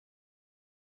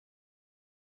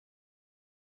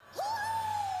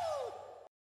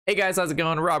Hey guys, how's it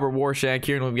going? Robert Warshack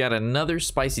here, and we've got another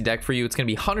spicy deck for you. It's going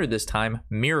to be Hunter this time,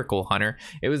 Miracle Hunter.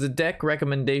 It was a deck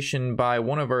recommendation by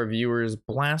one of our viewers,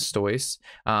 Blastoise.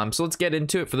 So let's get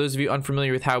into it. For those of you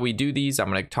unfamiliar with how we do these, I'm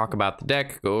going to talk about the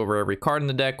deck, go over every card in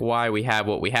the deck, why we have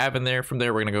what we have in there. From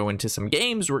there, we're going to go into some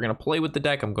games. We're going to play with the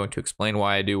deck. I'm going to explain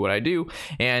why I do what I do,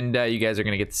 and you guys are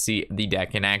going to get to see the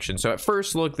deck in action. So at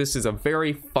first look, this is a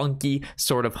very funky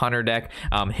sort of Hunter deck,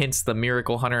 hence the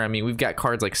Miracle Hunter. I mean, we've got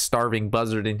cards like Starving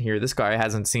Buzzard in here. This guy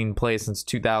hasn't seen play since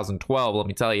 2012. Let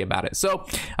me tell you about it. So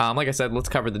like I said, let's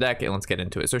cover the deck and let's get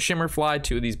into it. So Shimmerfly,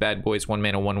 two of these bad boys, 1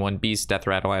 mana 1/1 beast, death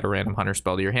rattle, add a random hunter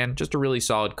spell to your hand. Just a really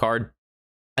solid card.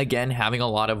 Again, having a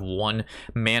lot of 1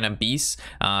 mana beasts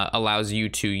allows you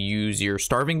to use your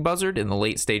Starving Buzzard in the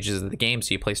late stages of the game.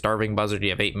 So you play Starving Buzzard,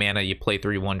 you have 8 mana, you play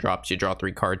 3 1-drops, you draw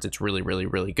 3 cards. It's really, really,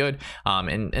 really good.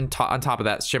 And on top of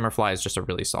that, Shimmerfly is just a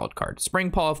really solid card.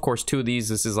 Springpaw, of course, 2 of these.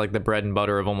 This is like the bread and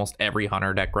butter of almost every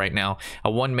Hunter deck right now.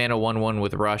 A 1 mana 1/1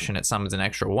 with Rush, and it summons an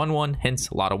extra 1/1. Hence,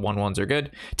 a lot of 1/1s are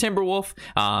good. Timberwolf,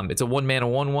 it's a 1 mana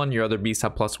 1/1. Your other beasts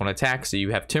have +1 attack. So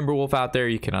you have Timberwolf out there.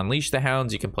 You can unleash the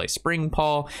Hounds. You can play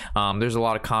Springpaw. There's a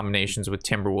lot of combinations with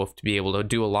Timberwolf to be able to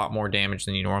do a lot more damage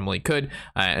than you normally could.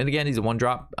 And again, he's a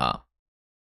 1-drop.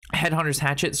 Headhunter's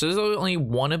Hatchet. So there's only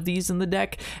 1 of these in the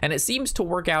deck, and it seems to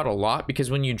work out a lot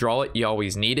because when you draw it, you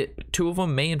always need it. 2 of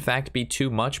them may in fact be too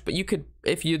much, but you could,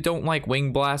 if you don't like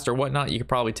Wing Blast or whatnot, you could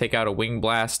probably take out a Wing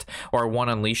Blast or one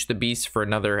Unleash the Beast for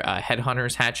another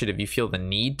Headhunter's Hatchet if you feel the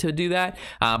need to do that.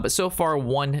 But so far,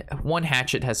 one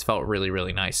Hatchet has felt really,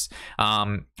 really nice.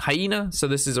 Hyena. So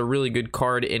this is a really good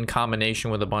card in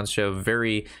combination with a bunch of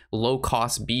very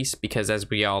low-cost beasts because, as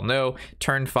we all know,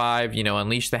 turn 5,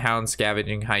 Unleash the Hound,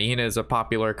 Scavenging Hyena is a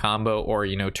popular combo, or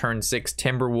turn 6,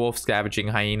 Timberwolf, Scavenging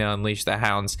Hyena, Unleash the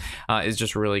Hounds is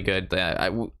just really good.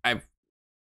 I've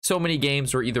so many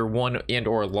games were either won and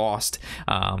or lost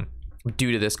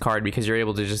due to this card because you're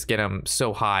able to just get them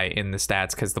so high in the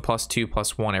stats because the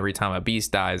 +2/+1 every time a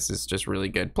beast dies is just really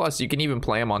good. Plus, you can even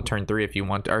play them on turn 3 if you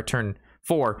want, or turn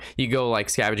 4, you go like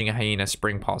Scavenging Hyena,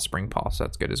 Springpaw, so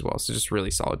that's good as well. So just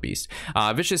really solid beast.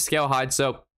 Vicious Scalehide.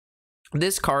 So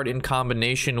this card in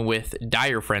combination with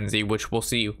Dire Frenzy, which we'll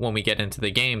see when we get into the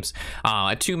games,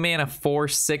 a 2 mana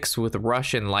 4/6 with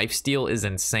Rush and Lifesteal is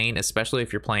insane, especially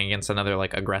if you're playing against another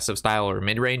like aggressive style or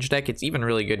mid-range deck. It's even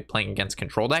really good playing against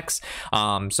control decks.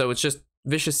 So it's just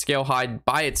Vicious Scalehide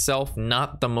by itself,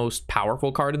 not the most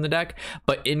powerful card in the deck,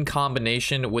 but in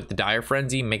combination with the Dire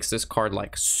Frenzy makes this card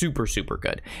like super, super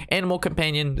good. Animal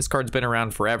Companion, this card's been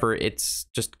around forever. It's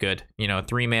just good.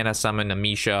 3 mana summon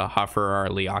Amisha, Huffer, or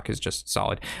Leok is just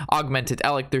solid. Augmented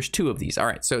Elekk, there's 2 of these. All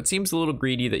right, so it seems a little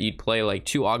greedy that you'd play like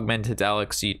 2 Augmented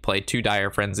Elekks, you'd play 2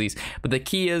 Dire Frenzies, but the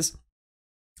key is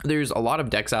there's a lot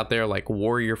of decks out there like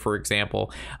Warrior, for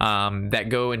example, that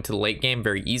go into the late game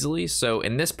very easily. So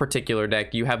in this particular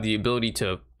deck, you have the ability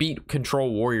to beat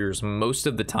control warriors most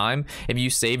of the time if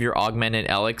you save your Augmented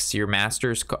Elekks, your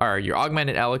Masters, or your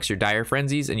Augmented Elekks, your Dire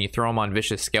Frenzies, and you throw them on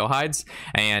Vicious Scalehides,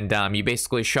 and you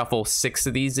basically shuffle 6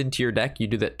 of these into your deck. You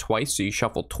do that twice, so you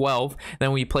shuffle 12. Then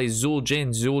when you play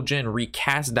Zul'jin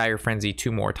recast Dire Frenzy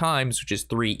 2 more times, which is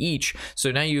 3 each.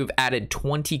 So now you've added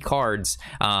 20 cards,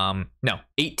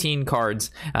 18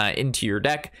 cards into your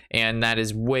deck, and that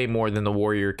is way more than the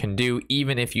Warrior can do,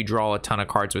 even if you draw a ton of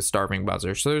cards with Starving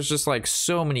Buzzard. So there's just like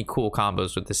so many cool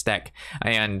combos with this deck,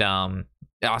 and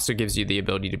it also gives you the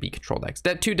ability to beat control decks.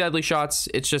 2 Deadly Shots,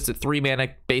 it's just a 3 mana,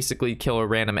 basically kill a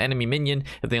random enemy minion.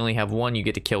 If they only have 1, you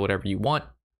get to kill whatever you want.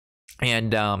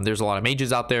 And there's a lot of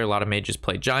mages out there. A lot of mages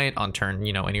play giant on turn,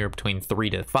 anywhere between 3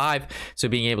 to 5. So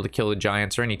being able to kill the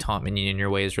giants or any taunt minion in your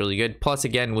way is really good. Plus,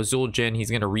 again, with Zul'jin, he's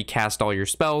going to recast all your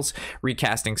spells,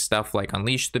 recasting stuff like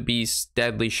Unleash the Beast,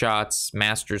 Deadly Shots,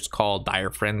 Master's Call, Dire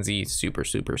Frenzy. Super,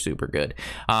 super, super good.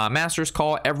 Master's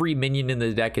Call, every minion in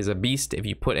the deck is a beast. If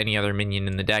you put any other minion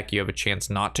in the deck, you have a chance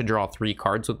not to draw 3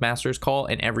 cards with Master's Call.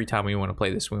 And every time we want to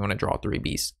play this, we want to draw 3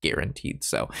 beasts, guaranteed.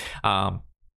 So,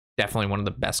 definitely one of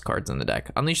the best cards in the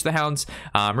deck. Unleash the Hounds,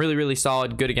 really, really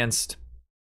solid. Good against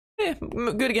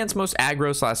most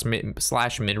aggro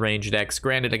slash mid-range decks.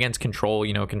 Granted, against control,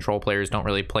 control players don't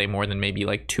really play more than maybe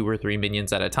like 2 or 3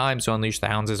 minions at a time, so Unleash the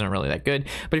Hounds isn't really that good.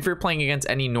 But if you're playing against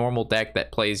any normal deck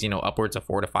that plays, upwards of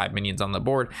 4 to 5 minions on the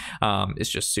board,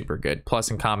 it's just super good. Plus,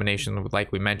 in combination with,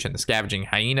 like we mentioned, the Scavenging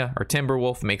Hyena or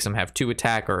Timberwolf makes them have 2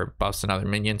 attack or bust another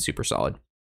minion. Super solid.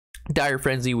 Dire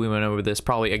Frenzy, we went over this,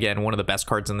 probably again one of the best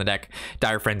cards in the deck.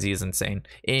 Dire Frenzy is insane,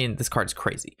 and this card's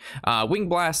crazy. Wing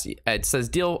Blast, it says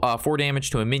deal 4 damage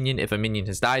to a minion if a minion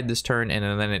has died this turn,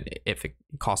 and then if it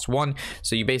costs 1,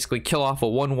 so you basically kill off a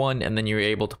 1/1, and then you're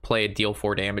able to play a deal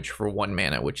 4 damage for 1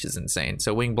 mana, which is insane.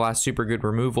 So Wing Blast, super good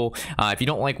removal. If you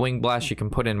don't like Wing Blast, you can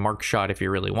put in Mark Shot if you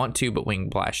really want to, but Wing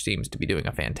Blast seems to be doing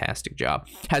a fantastic job.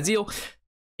 Haziel,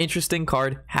 interesting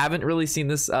card. Haven't really seen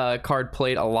this card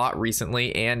played a lot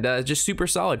recently, and just super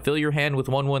solid. Fill your hand with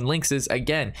 1/1 Lynxes.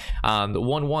 Again, the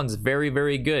 1/1's very,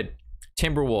 very good.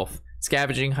 Timberwolf,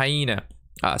 Scavenging Hyena,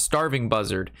 Starving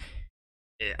Buzzard.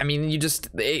 I mean,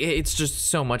 it's just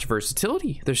so much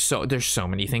versatility. There's so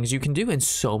many things you can do, and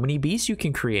so many beasts you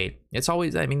can create. It's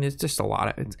always, I mean, it's just a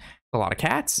lot of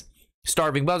cats.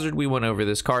 Starving Buzzard, we went over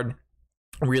this card.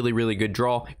 Really, really good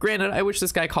draw. Granted, I wish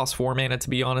this guy cost 4 mana, to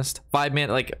be honest. 5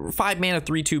 mana, like 5 mana,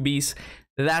 3/2 beast.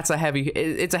 It's a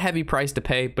heavy price to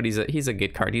pay, but he's a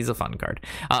good card. He's a fun card.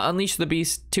 Unleash the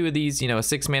Beast, 2 of these, you know, a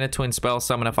 6 mana twin spell,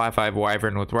 summon a 5/5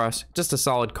 Wyvern with Rust. Just a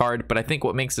solid card, but I think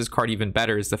what makes this card even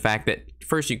better is the fact that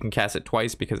first you can cast it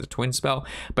twice because of twin spell,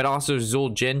 but also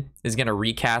Zul'jin is going to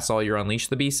recast all your Unleash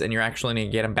the Beast, and you're actually going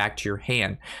to get them back to your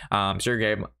hand. So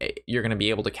you're going to be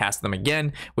able to cast them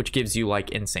again, which gives you like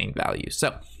insane value.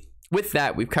 So with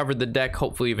that, we've covered the deck.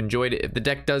 Hopefully you've enjoyed it. If the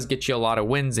deck does get you a lot of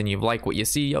wins and you like what you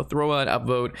see, yo, throw an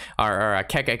upvote or a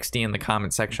Keck XD in the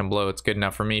comment section below. It's good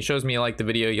enough for me. It shows me you like the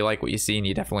video, you like what you see, and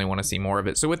you definitely want to see more of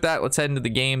it. So with that, let's head into the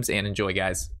games and enjoy,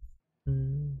 guys.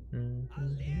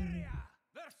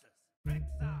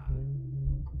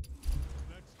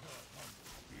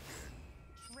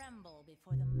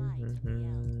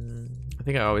 I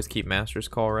think I always keep Master's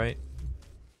Call, right?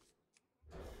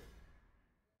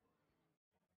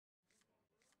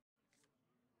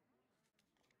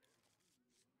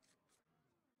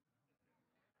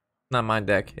 Not my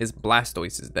deck. It's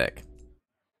Blastoise's deck.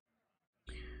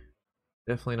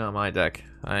 Definitely not my deck.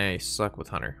 I suck with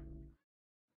Hunter.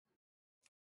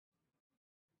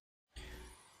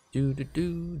 How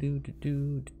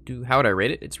would I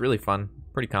rate it? It's really fun.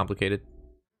 Pretty complicated.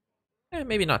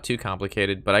 Maybe not too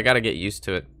complicated, but I gotta get used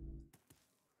to it.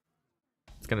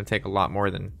 It's gonna take a lot more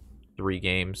than 3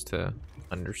 games to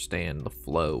understand the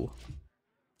flow.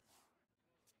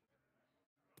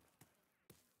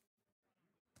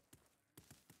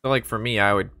 So like for me,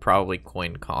 I would probably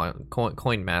coin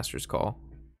Master's Call,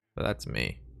 but that's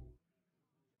me.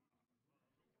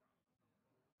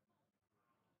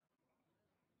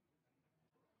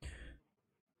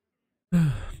 So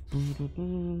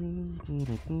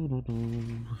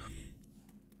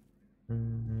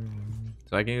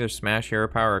I can either smash Hero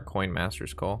Power or coin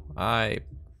Master's Call. I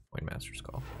coin Master's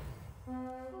Call.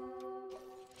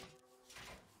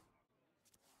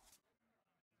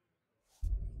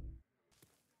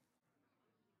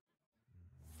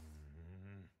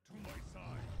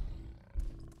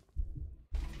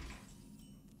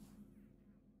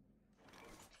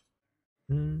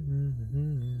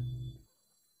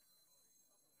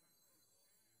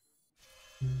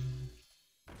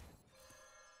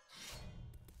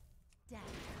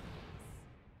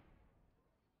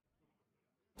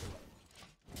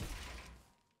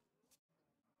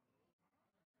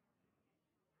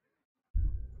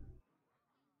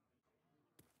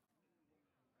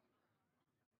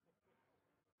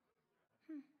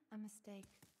 A mistake.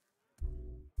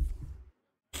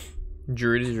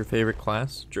 Druid is your favorite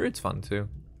class? Druid's fun too.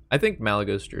 I think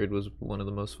Malygos Druid was one of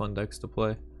the most fun decks to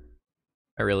play.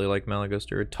 I really like Malygos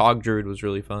Druid. Tog Druid was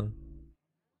really fun.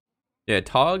 Yeah,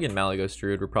 Tog and Malygos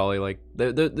Druid were probably like...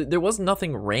 There was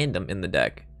nothing random in the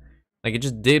deck. Like, it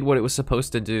just did what it was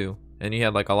supposed to do. And you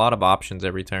had like a lot of options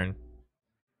every turn.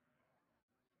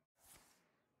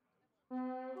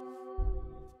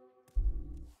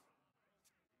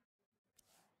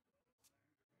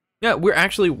 Yeah, we're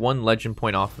actually 1 legend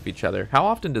point off of each other. How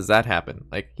often does that happen?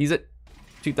 Like, he's at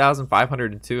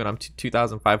 2,502 and I'm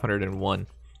 2,501.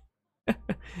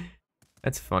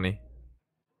 That's funny.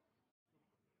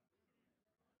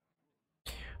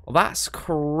 Well, that's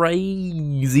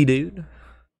crazy, dude.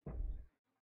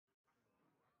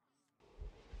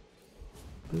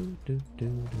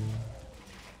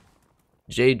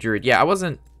 Jade Druid. Yeah, I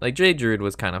wasn't... Like, Jade Druid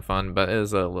was kind of fun, but it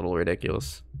was a little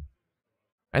ridiculous.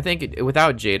 I think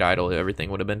without Jade Idol, everything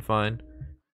would have been fine.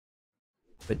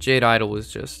 But Jade Idol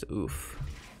was just oof.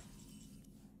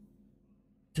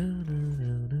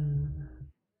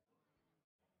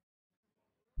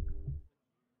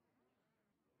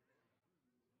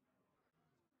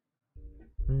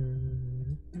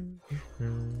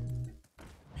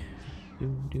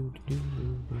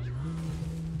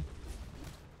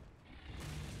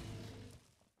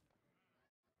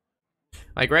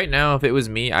 Like right now, if it was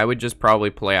me, I would just probably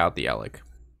play out the Elekk.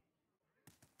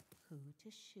 Who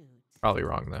to shoot? Probably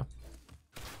wrong though.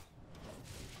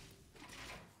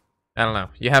 I don't know.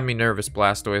 You have me nervous,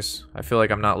 Blastoise. I feel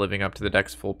like I'm not living up to the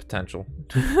deck's full potential.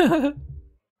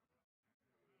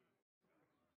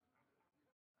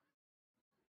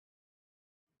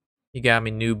 You got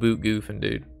me new boot goofing,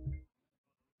 dude.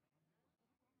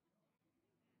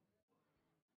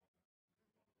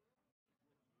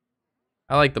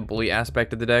 I like the bully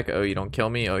aspect of the deck. Oh, you don't kill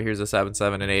me. Oh, here's a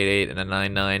 7/7, an 8/8, and a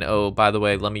 9/9. Oh, by the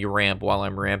way, let me ramp. While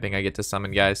I'm ramping, I get to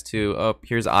summon guys too. Oh,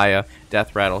 here's Aya.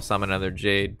 Death Rattle, summon another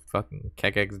Jade. Fucking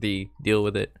Keck XD. Deal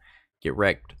with it. Get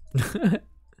wrecked.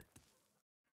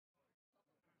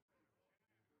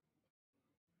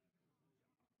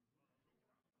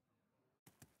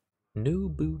 New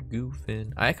boot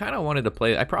goofing. I kind of wanted to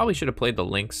play. I probably should have played the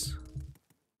Lynx.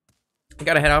 I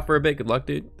gotta head out for a bit. Good luck,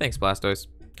 dude. Thanks, Blastoise.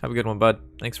 Have a good one, bud.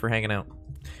 Thanks for hanging out.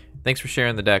 Thanks for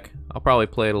sharing the deck. I'll probably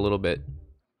play it a little bit.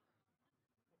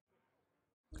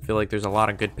 I feel like there's a lot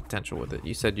of good potential with it.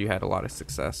 You said you had a lot of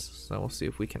success, so we'll see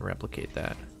if we can replicate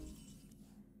that.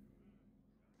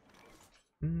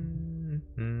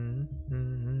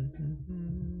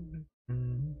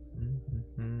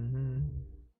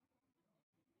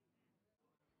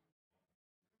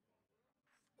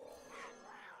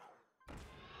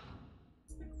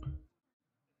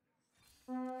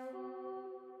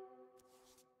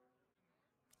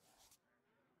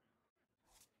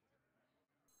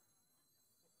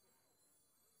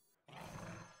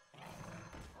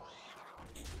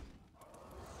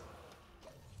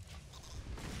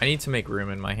 I need to make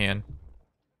room in my hand.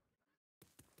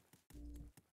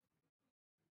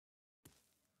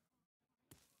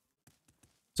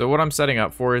 So what I'm setting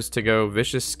up for is to go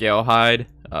Vicious Scalehide,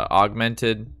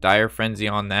 Augmented, Dire Frenzy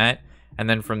on that, and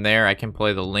then from there I can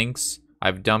play the Lynx.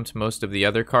 I've dumped most of the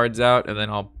other cards out, and then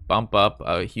I'll bump up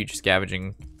a huge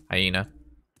Scavenging Hyena.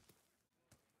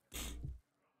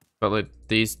 But like,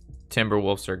 these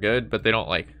Timberwolves are good, but they don't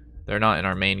like, they're not in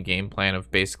our main game plan of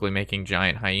basically making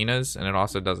giant hyenas, and it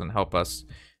also doesn't help us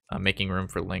making room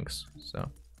for Lynx.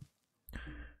 So.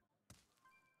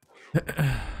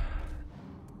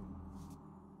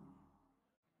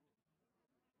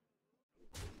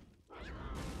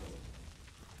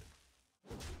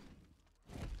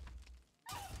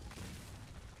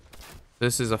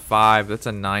 This is a 5. That's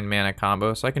a 9 mana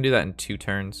combo, so I can do that in 2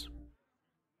 turns.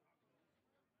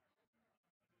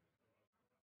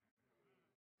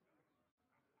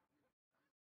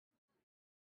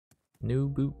 New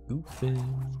boot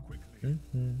goofing.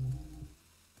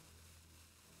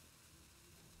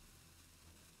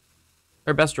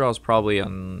 Our best draw is probably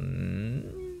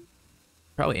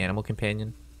probably Animal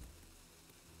Companion.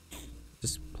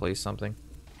 Just play something.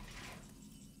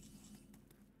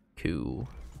 Cool.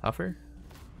 Huffer?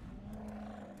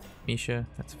 Misha?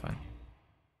 That's fine.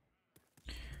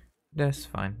 That's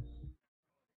fine.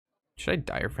 Should I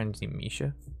Dire Frenzy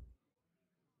Misha?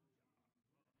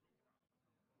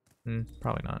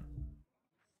 Probably not.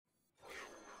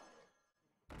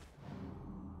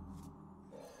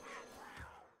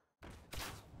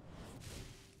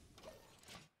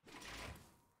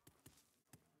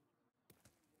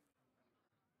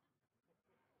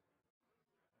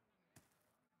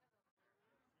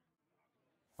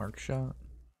 Mark shot.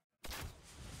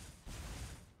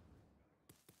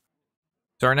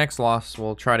 So our next loss,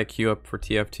 we'll try to queue up for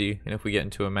TFT, and if we get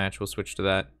into a match, we'll switch to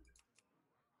that.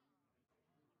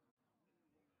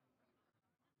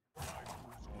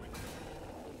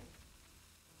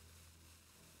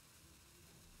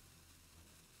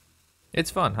 It's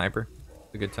fun, Hyper.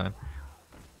 It's a good time.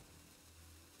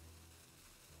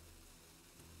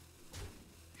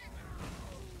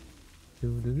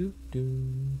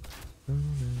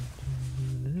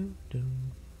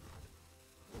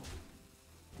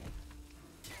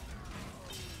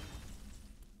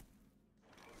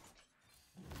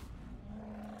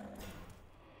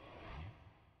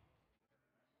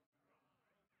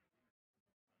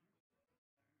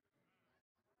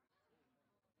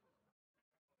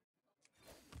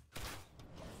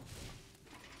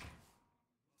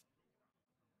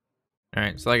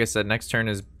 Alright, so like I said, next turn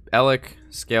is Elekk,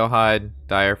 Scalehide,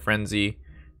 Dire Frenzy,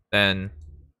 then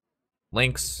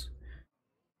Lynx,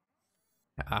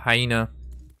 Hyena.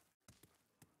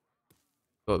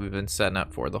 What we've been setting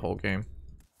up for the whole game.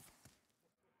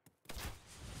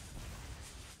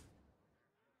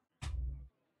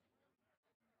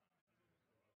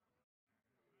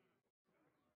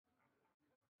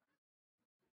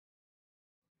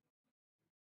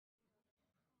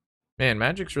 Man,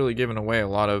 Magic's really giving away a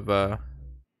lot of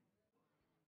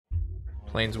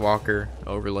Planeswalker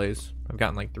overlays. I've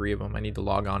gotten like 3 of them. I need to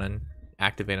log on and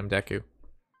activate them, Deku.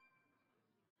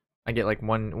 I get like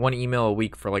one email a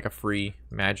week for like a free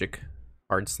magic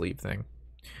hard sleeve thing.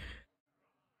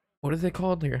 What are they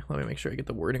called here? Let me make sure I get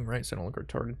the wording right so I don't look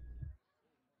retarded.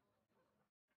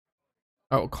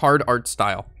 Oh, card art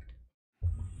style.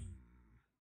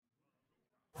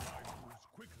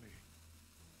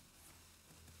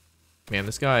 Man,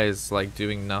 this guy is like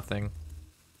doing nothing.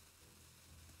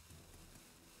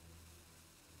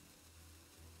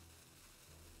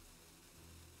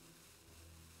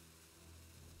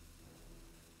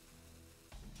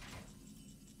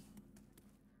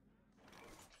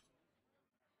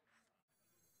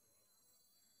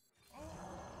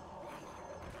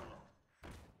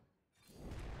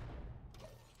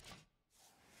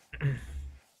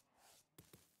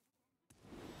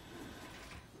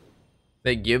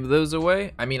 They give those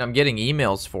away? I mean, I'm getting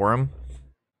emails for them.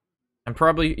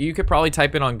 You could probably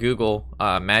type in on Google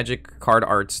magic card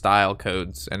art style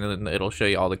codes, and then it'll show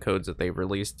you all the codes that they've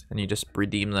released, and you just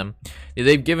redeem them. Yeah,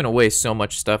 they've given away so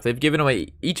much stuff. They've given away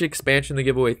each expansion. They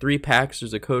give away 3 packs.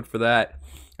 There's a code for that,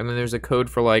 and then there's a code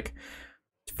for like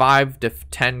 5 to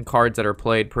 10 cards that are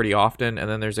played pretty often, and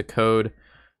then there's a code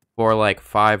for like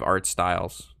 5 art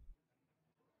styles,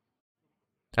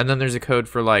 and then there's a code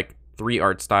for like 3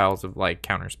 art styles of like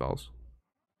counter spells.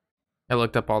 I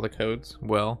looked up all the codes.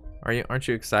 Well, aren't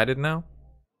you excited now?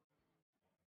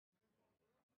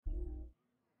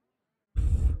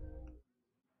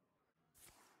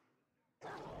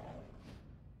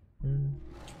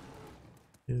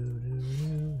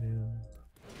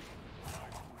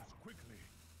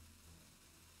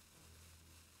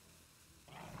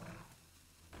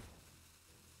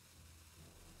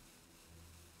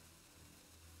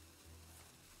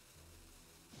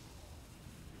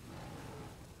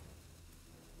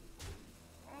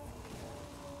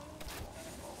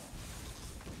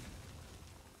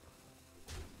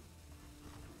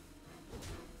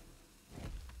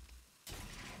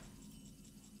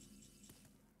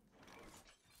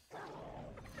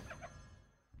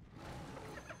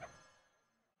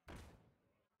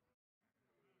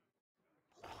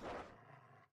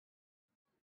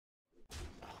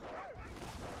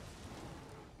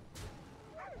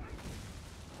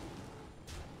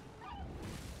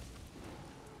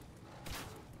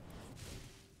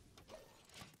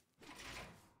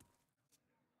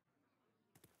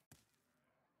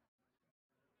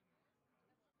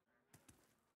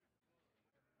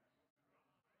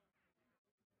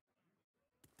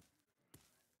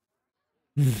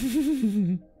 I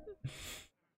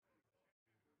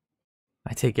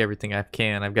take everything I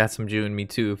can. I've got some Jew in me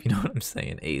too, if you know what I'm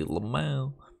saying. Hey,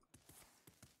 Lamau.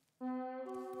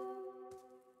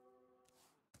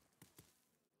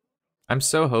 I'm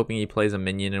so hoping he plays a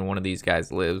minion and one of these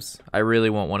guys lives. I really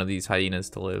want one of these hyenas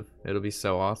to live. It'll be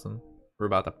so awesome. We're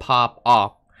about to pop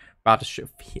off. About to show.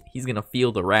 He's gonna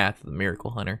feel the wrath of the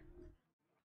Miracle Hunter.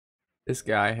 This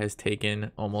guy has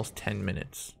taken almost 10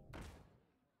 minutes.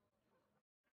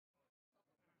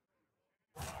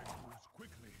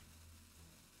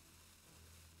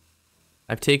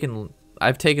 I've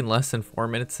taken less than 4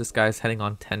 minutes. This guy's heading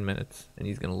on 10 minutes, and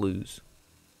he's gonna lose.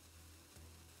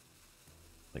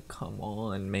 Like, come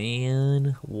on,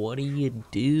 man. What are you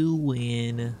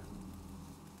doing?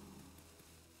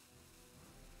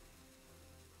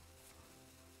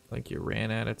 Like you ran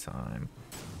out of time.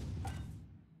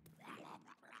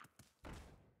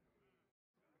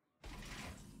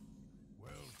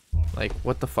 Like,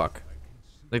 what the fuck?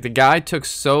 Like, the guy took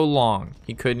so long,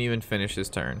 he couldn't even finish his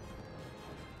turn.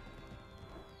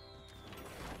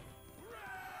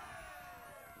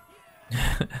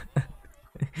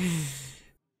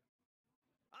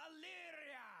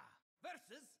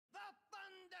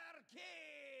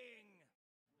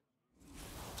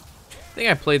 I think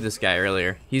I played this guy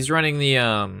earlier. He's running the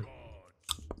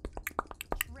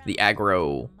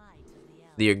aggro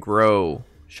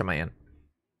shaman.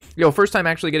 Yo, first time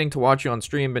actually getting to watch you on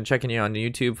stream. Been checking you on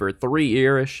YouTube for 3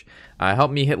 years-ish.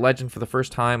 Helped me hit legend for the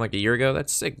first time like a year ago.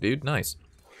 That's sick, dude. Nice.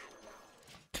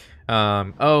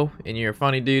 Oh, and you're a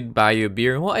funny dude. Buy you a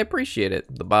beer. Well, I appreciate it,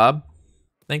 the Bob.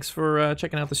 Thanks for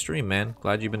checking out the stream, man.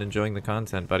 Glad you've been enjoying the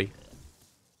content, buddy.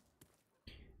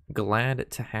 Glad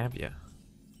to have you.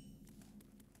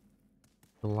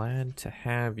 Glad to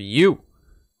have you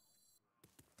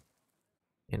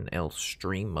in El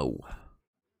Streamo.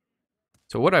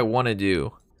 So what I want to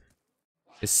do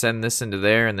is send this into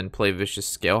there and then play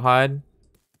Vicious Scalehide.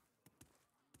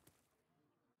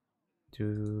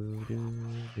 Because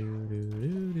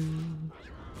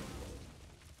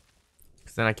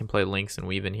then I can play Lynx and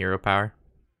weave in hero power.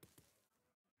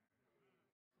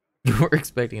 We're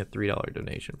expecting a $3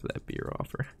 donation for that beer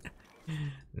offer.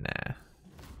 Nah.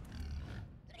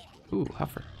 Ooh,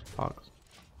 Huffer. Pogs.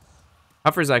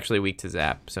 Huffer's actually weak to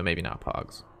Zap, so maybe not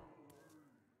Pogs.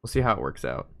 We'll see how it works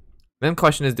out. Then the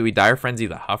question is, do we Dire Frenzy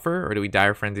the Huffer, or do we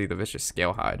Dire Frenzy the Vicious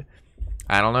Scalehide?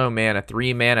 I don't know, man. A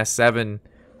 3 mana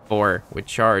 7/4 with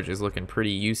charge is looking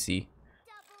pretty juicy.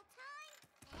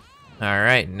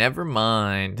 Alright, never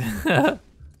mind.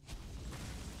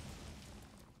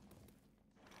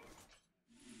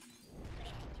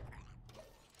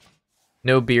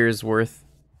 No beer is worth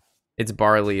its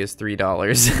barley is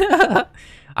 $3.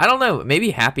 I don't know,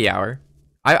 maybe Happy Hour.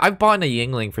 I've bought a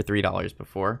Yingling for $3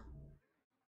 before.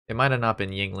 It might have not been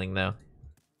Yingling though.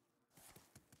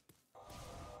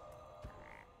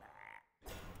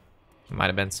 It might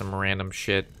have been some random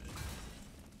shit.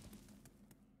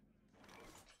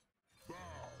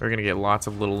 We're gonna get lots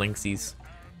of little Lynxies.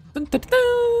 Dun, dun,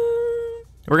 dun.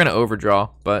 We're gonna overdraw,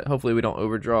 but hopefully we don't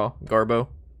overdraw Garbo.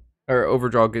 Or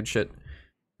overdraw good shit.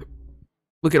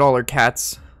 Look at all our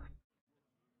cats.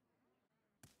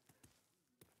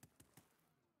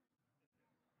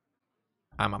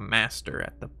 I'm a master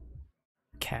at the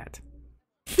cat.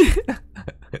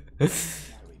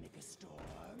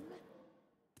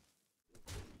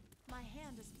 My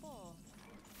hand is full.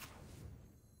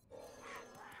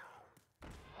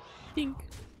 Dink.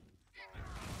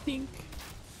 Dink.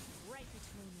 Right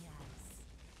between the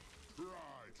eyes.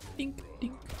 Dink.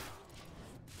 Dink.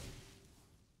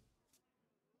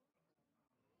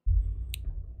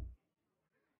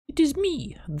 It is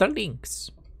me, the Lynx.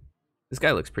 This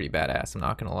guy looks pretty badass, I'm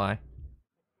not gonna lie.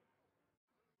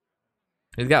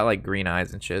 He's got like green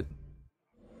eyes and shit.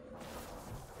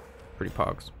 Pretty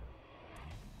pogs.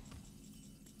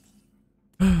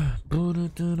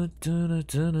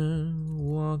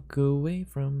 Walk away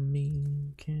from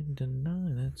me, can't deny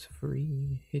that's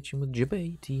free. Hit you with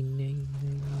Jabati name.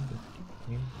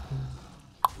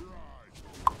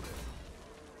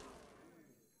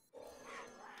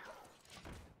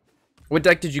 What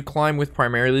deck did you climb with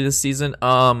primarily this season?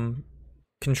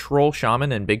 Control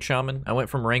Shaman and Big Shaman. I went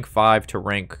from rank 5 to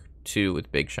rank 2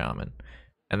 with Big Shaman.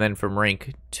 And then from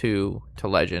rank 2 to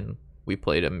Legend, we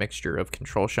played a mixture of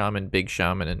Control Shaman, Big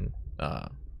Shaman, and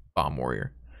Bomb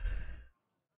Warrior.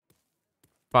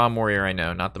 Bomb Warrior, I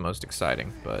know, not the most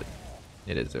exciting, but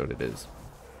it is what it is.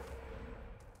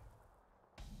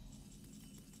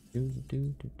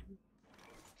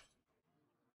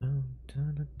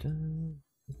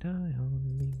 Die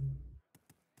on me.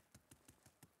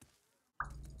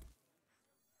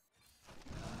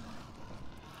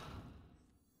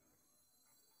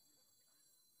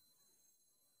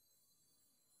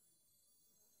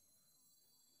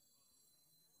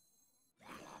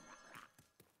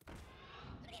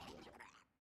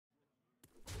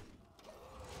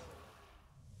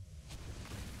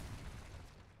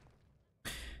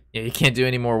 Yeah, you can't do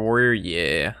any more warrior.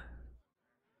 Yeah.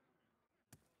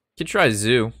 Could try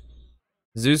Zoo.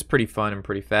 Zoo's pretty fun and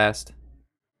pretty fast.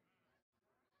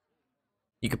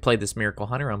 You could play this Miracle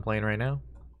Hunter I'm playing right now.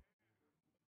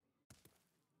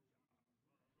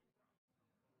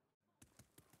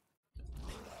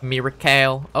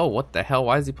 Miracle. Oh, what the hell?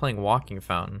 Why is he playing Walking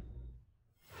Fountain?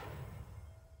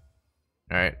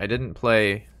 Alright, I didn't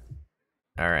play...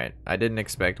 Alright, I didn't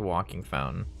expect Walking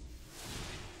Fountain.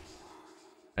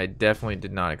 I definitely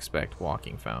did not expect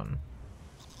Walking Fountain.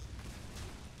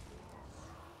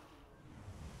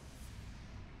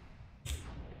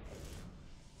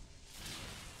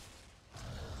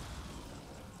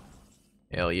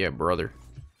 Hell yeah, brother.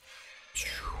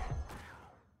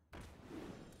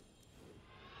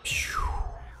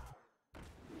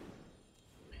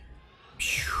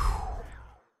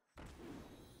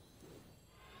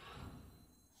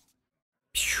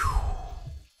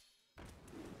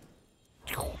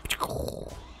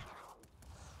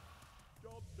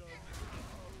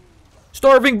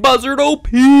 Starving Buzzard OP!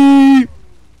 It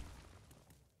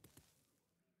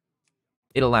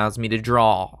allows me to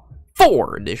draw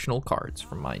 4 additional cards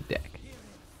from my deck.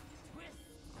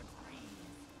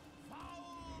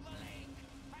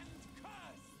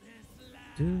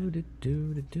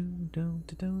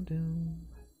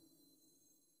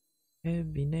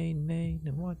 Heavy nay nay,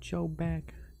 and watch your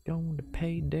back. Going to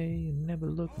payday and never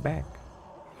look back.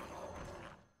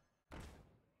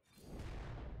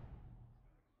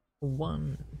 A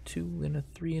 1, 2, and a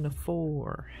 3, and a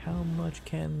 4. How much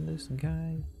can this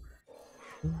guy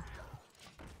do?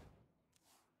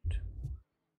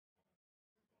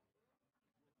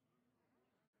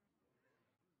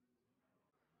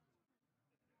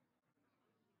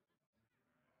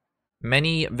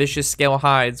 Many vicious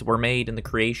Scalehides were made in the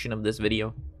creation of this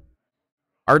video.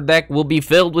 Our deck will be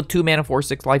filled with 2 mana,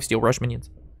 4/6 lifesteal rush minions.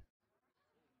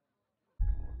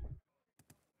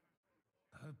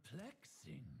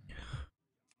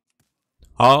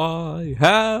 I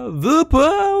have the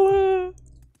power.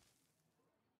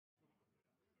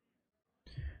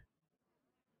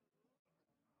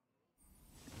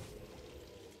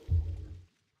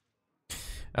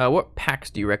 What packs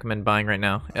do you recommend buying right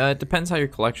now? It depends how your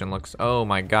collection looks. Oh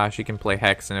my gosh, you can play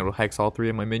Hex and it'll Hex all 3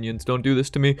 of my minions. Don't do this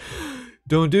to me.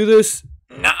 Don't do this.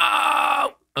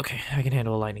 No! Okay, I can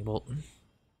handle a lightning bolt.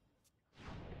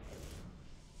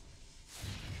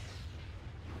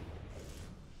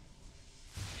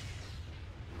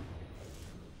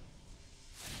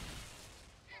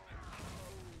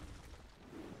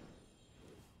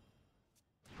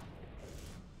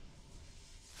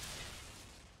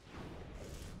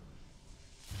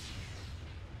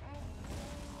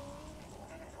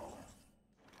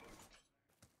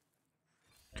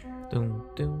 Dun,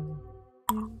 dun,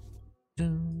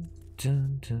 dun,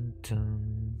 dun, dun,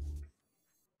 dun.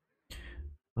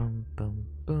 Bum, bum,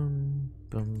 bum,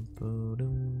 bum, bum,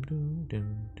 dum, dum,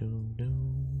 dum, dum,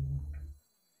 dum.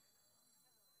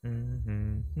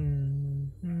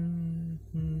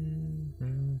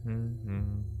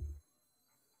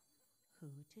 Who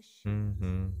to shoot?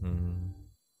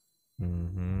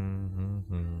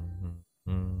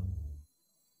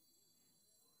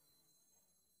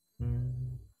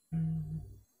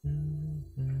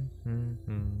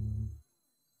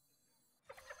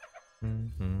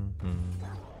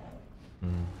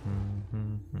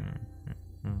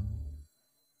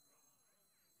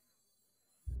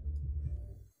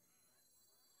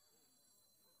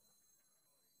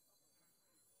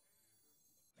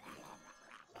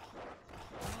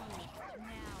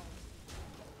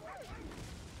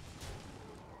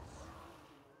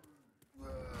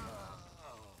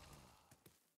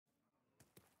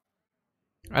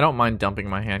 I don't mind dumping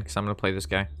my hand because I'm going to play this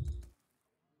guy.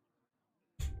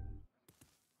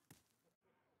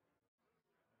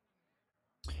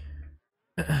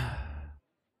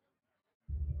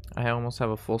 I almost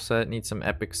have a full set. Need some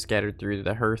epics scattered through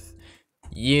the hearth.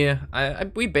 Yeah, I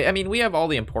mean, we have all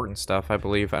the important stuff, I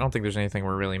believe. I don't think there's anything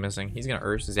we're really missing. He's going to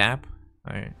Earth Zap.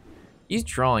 Alright. He's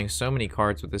drawing so many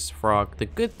cards with this frog. The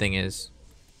good thing is,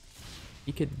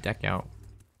 he could deck out.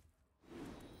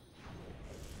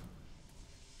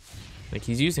 Like,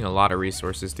 he's using a lot of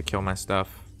resources to kill my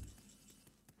stuff.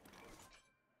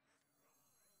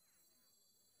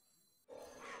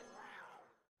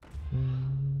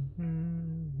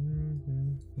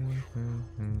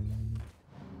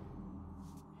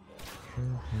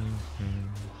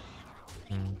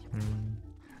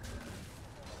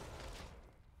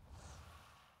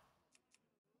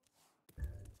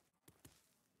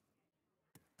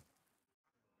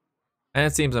 And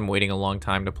it seems I'm waiting a long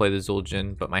time to play the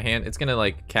Zul'jin, but my hand, it's gonna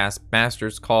like cast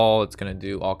Master's Call, it's gonna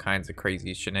do all kinds of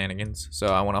crazy shenanigans, so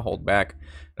I want to hold back.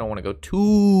 I don't want to go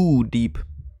too deep.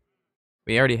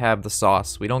 We already have the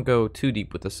sauce. We don't go too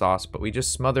deep with the sauce, but we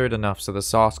just smother it enough so the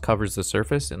sauce covers the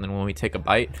surface, and then when we take a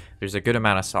bite, there's a good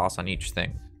amount of sauce on each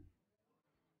thing.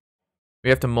 We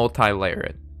have to multi-layer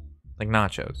it, like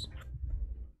nachos.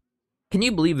 Can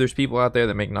you believe there's people out there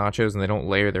that make nachos and they don't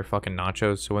layer their fucking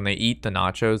nachos? So when they eat the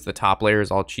nachos, the top layer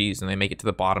is all cheese and they make it to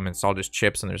the bottom and it's all just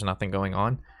chips and there's nothing going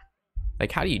on?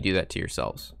 Like, how do you do that to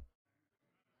yourselves?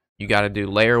 You gotta do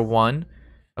layer 1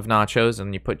 of nachos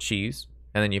and you put cheese.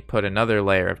 And then you put another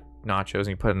layer of nachos and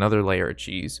you put another layer of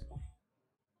cheese.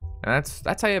 And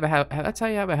that's how you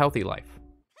have a healthy life.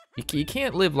 You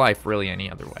can't live life really any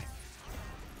other way.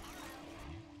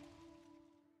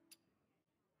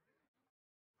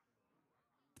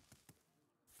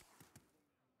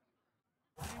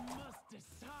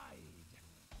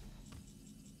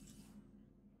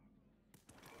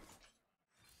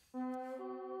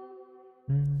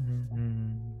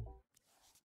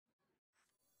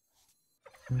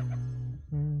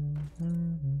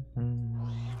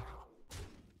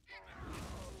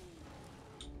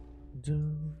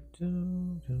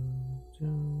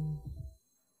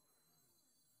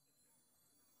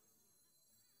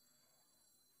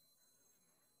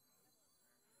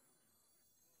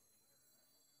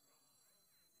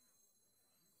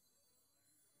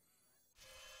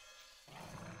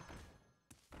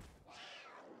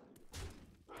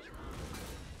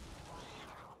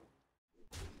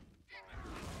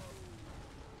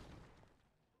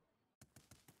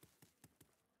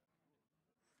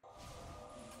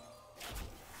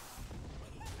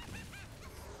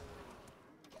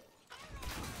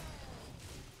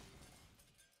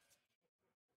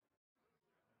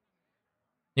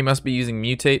 You must be using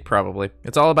Mutate? Probably.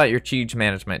 It's all about your Cheege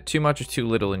management. Too much or too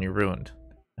little and you're ruined.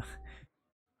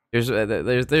 There's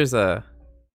a.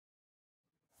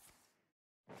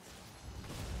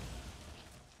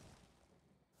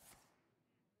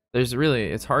 There's really,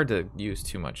 it's hard to use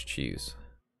too much cheese.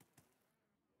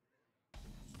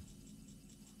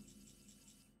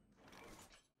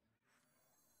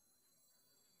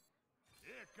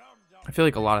 I feel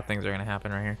like a lot of things are gonna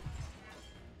happen right here.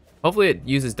 Hopefully it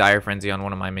uses Dire Frenzy on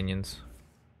one of my minions.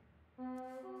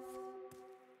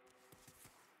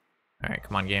 Alright,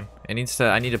 come on game. It needs to,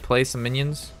 I need to play some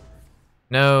minions.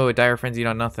 No, it Dire Frenzied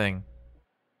on nothing.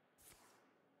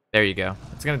 There you go.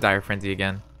 It's gonna Dire Frenzy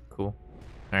again. Cool.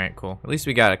 Alright, cool. At least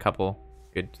we got a couple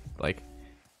good, like,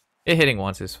 it hitting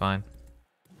once is fine.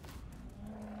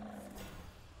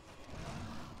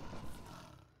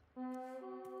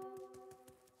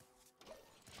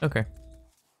 Okay.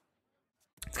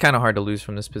 It's kind of hard to lose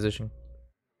from this position.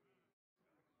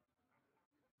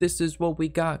 This is what we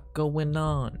got going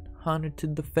on. Hunter to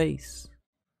the face.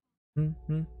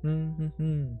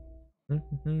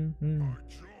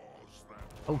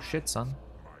 Oh shit, son.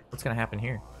 What's gonna happen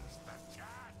here?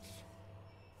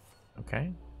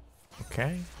 Okay.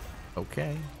 Okay.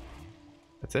 Okay.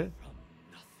 That's it?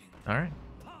 Alright.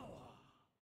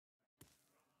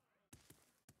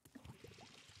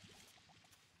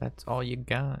 That's all you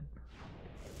got.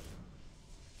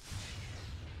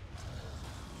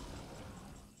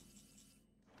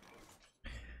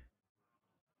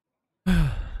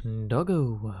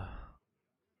 Doggo.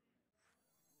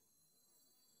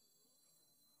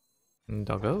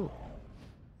 Doggo.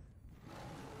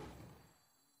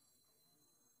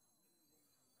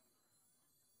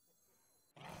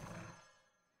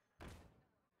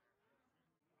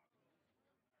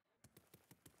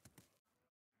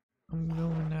 I'm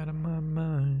going out of my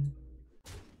mind.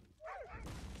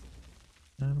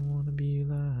 I don't want to be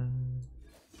alive.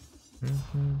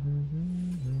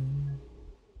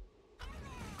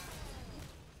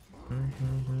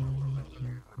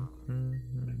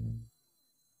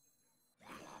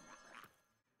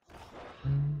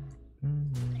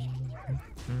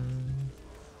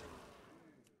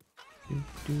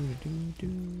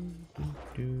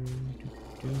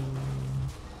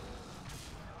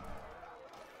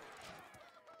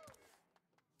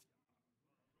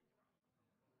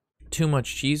 Too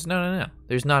much cheese? No, no, no.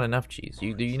 There's not enough cheese.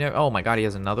 You never. Oh my god, he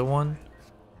has another one.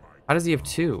 How does he have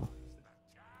two?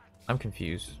 I'm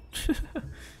confused.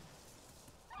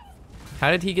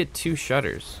 How did he get two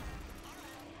shutters?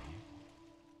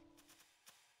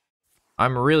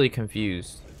 I'm really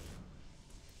confused.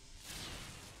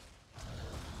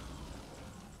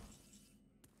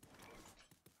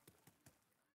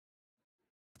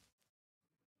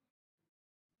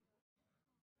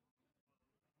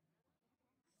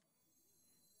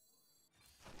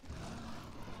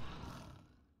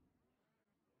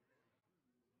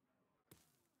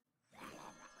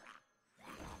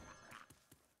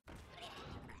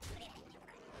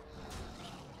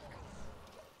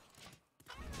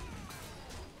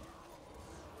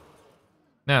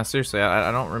 No, seriously,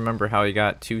 I don't remember how he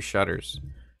got two shutters.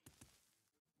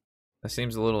 That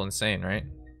seems a little insane, right?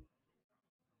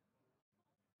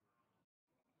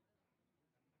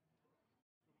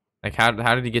 Like, how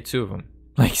did he get two of them?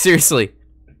 Like, seriously.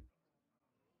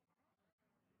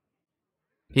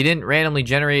 He didn't randomly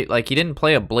generate, like, he didn't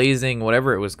play a blazing,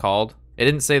 whatever it was called. It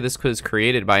didn't say this was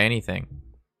created by anything.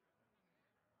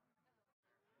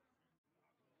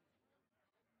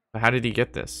 But how did he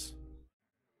get this?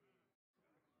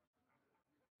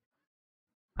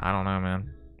 I don't know,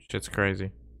 man. Shit's crazy.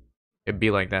 It'd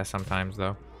be like that sometimes,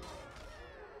 though.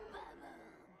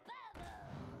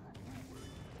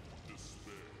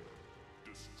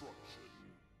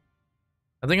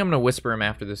 I think I'm gonna whisper him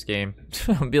after this game.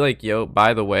 I'll be like, yo,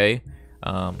 by the way,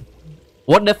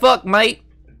 what the fuck, mate?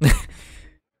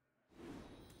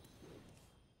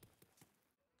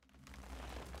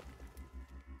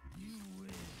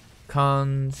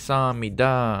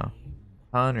 Kansamida.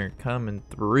 Hunter coming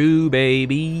through,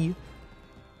 baby.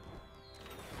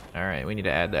 Alright, we need to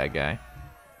add that guy.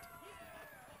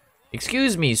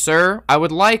 Excuse me, sir. I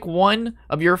would like one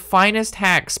of your finest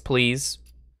hacks, please.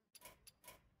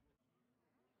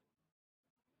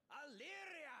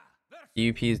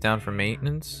 UP is down for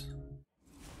maintenance.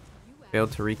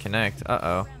 Failed to reconnect.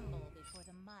 Uh-oh.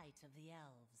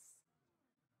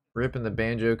 Ripping the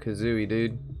Banjo-Kazooie,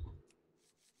 dude.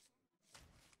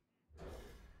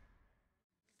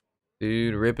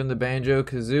 Dude, ripping the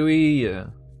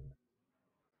Banjo-Kazooie.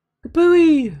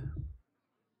 Kabooey!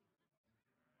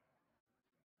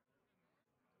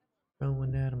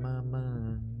 Going out of my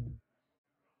mind.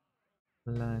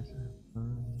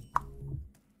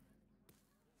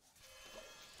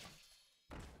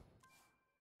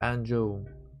 Banjo,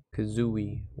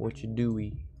 Kazooie, what you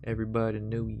doey? Everybody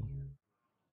knew.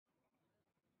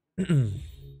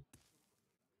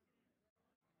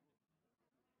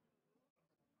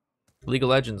 League of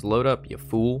Legends, load up, you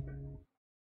fool.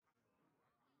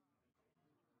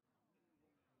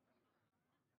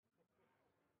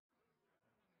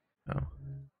 Oh,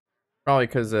 probably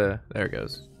because there it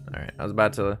goes. All right, I was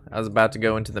about to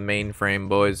go into the mainframe,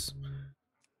 boys.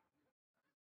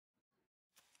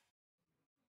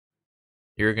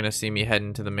 You're gonna see me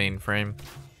heading to the mainframe.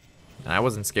 I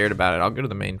wasn't scared about it. I'll go to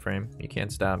the mainframe. You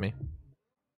can't stop me.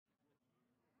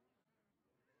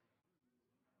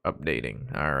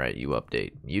 Updating. All right, you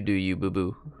update. You do you, boo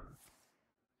boo.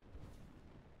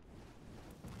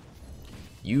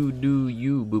 You do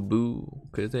you, boo boo.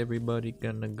 Cause everybody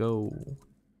gonna go.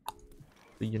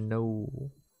 So you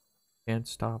know, can't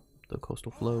stop the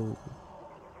coastal flow.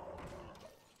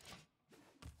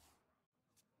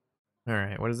 All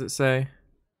right, what does it say?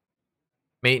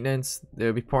 Maintenance.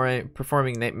 They'll be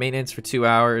performing maintenance for 2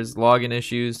 hours. Login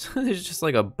issues. There's just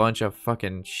like a bunch of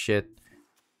fucking shit.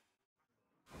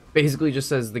 Basically just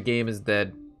says the game is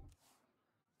dead.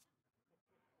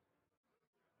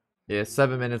 Yeah,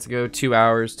 7 minutes ago, 2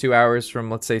 hours. 2 hours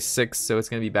from, let's say, 6, so it's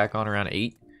gonna be back on around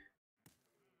 8.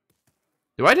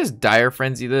 Do I just dire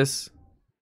frenzy this?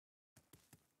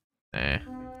 Eh.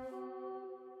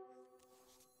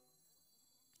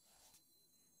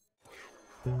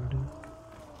 What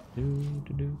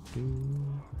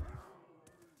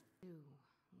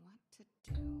to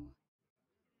do?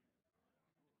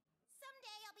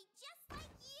 Someday I'll be just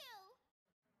like you.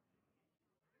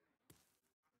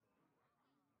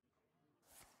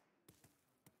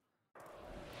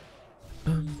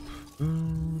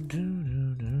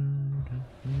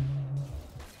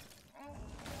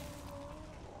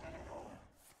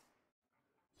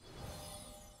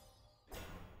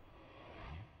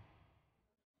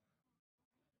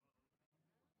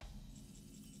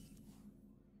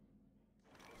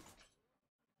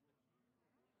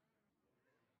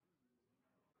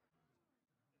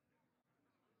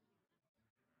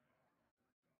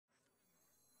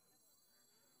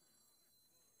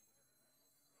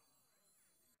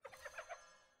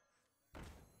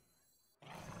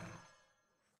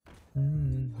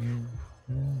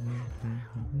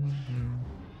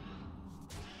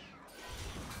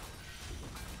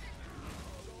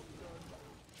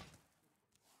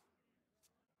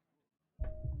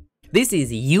 This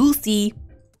is UC.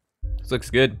 This looks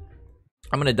good.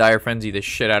 I'm gonna dire frenzy the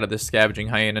shit out of this Scavenging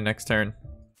Hyena next turn.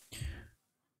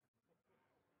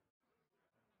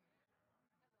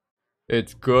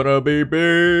 It's gonna be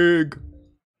big.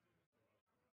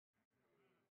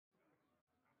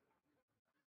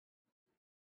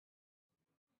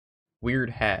 Weird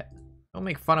hat. Don't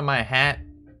make fun of my hat.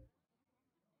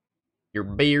 Your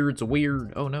beard's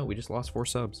weird. Oh no, we just lost 4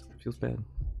 subs. Feels bad.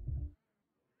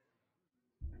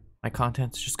 My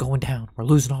content's just going down. We're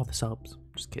losing all the subs.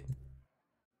 Just kidding.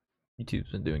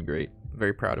 YouTube's been doing great. I'm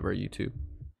very proud of our YouTube.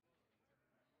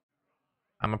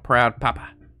 I'm a proud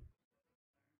papa.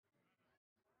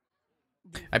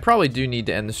 I probably do need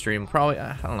to end the stream. Probably,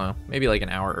 I don't know, maybe like an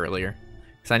hour earlier.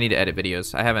 Because I need to edit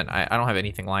videos. I don't have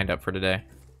anything lined up for today.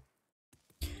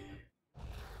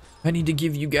 I need to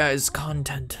give you guys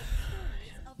content.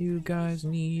 You guys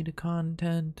need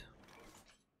content.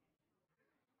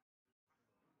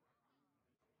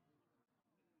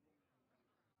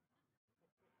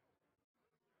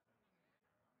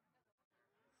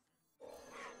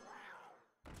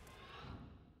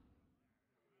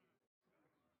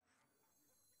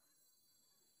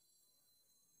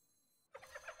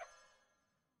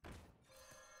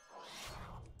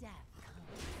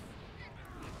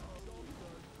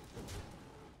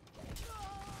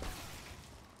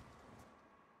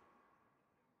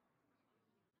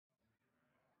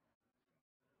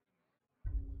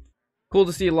 Cool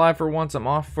to see you live for once. I'm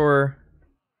off for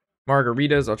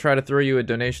margaritas. I'll try to throw you a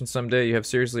donation someday. You have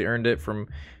seriously earned it from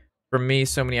me.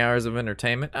 So many hours of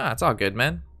entertainment. Ah, it's all good,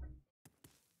 man.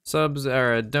 Subs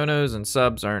or donos and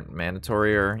subs aren't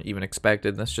mandatory or even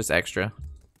expected. That's just extra.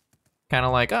 Kind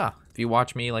of like, if you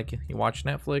watch me like you watch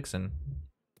Netflix and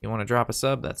you want to drop a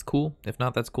sub, that's cool. If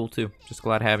not, that's cool too. Just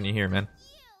glad having you here, man.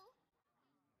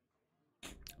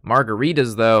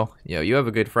 Margaritas, though. Yo, you have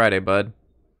a good Friday, bud.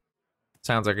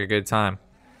 Sounds like a good time.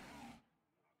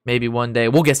 Maybe one day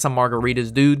we'll get some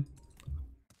margaritas, dude.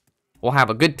 We'll have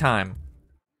a good time.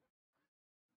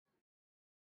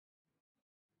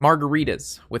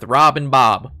 Margaritas with Rob and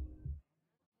Bob.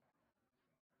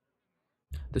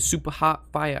 The super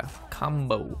hot fire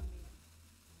combo.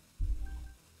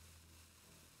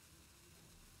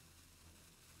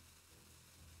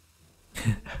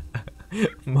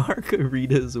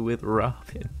 Margaritas with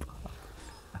Robin Pop.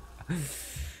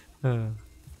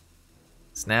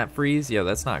 Snap freeze? Yeah,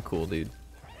 that's not cool, dude.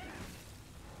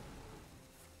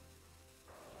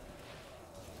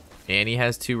 And he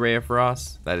has 2 Ray of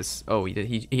Frost. That is... Oh, he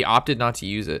did. He opted not to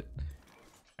use it.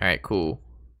 Alright, cool.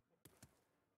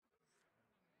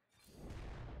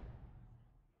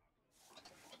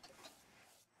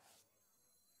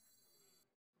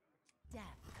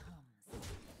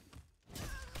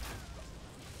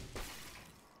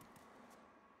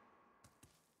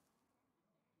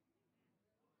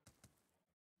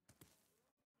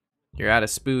 You're out of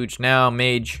spooge now,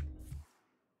 mage.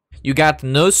 You got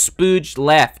no spooge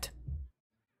left.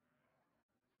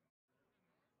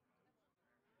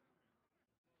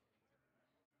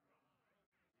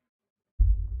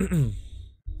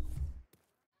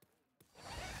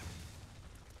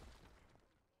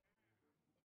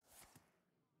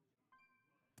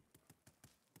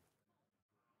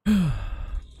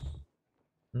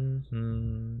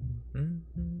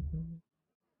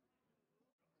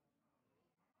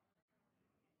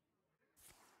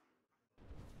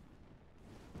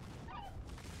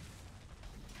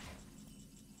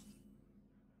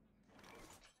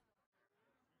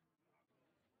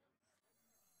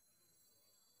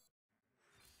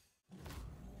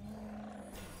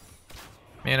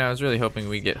 Man, I was really hoping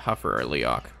we get Huffer or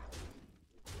Leok.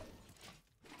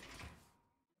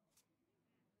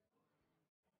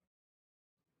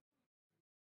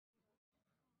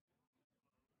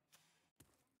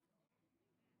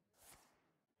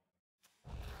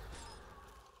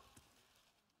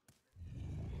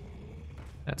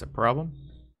 That's a problem.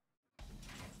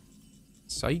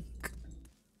 Sight.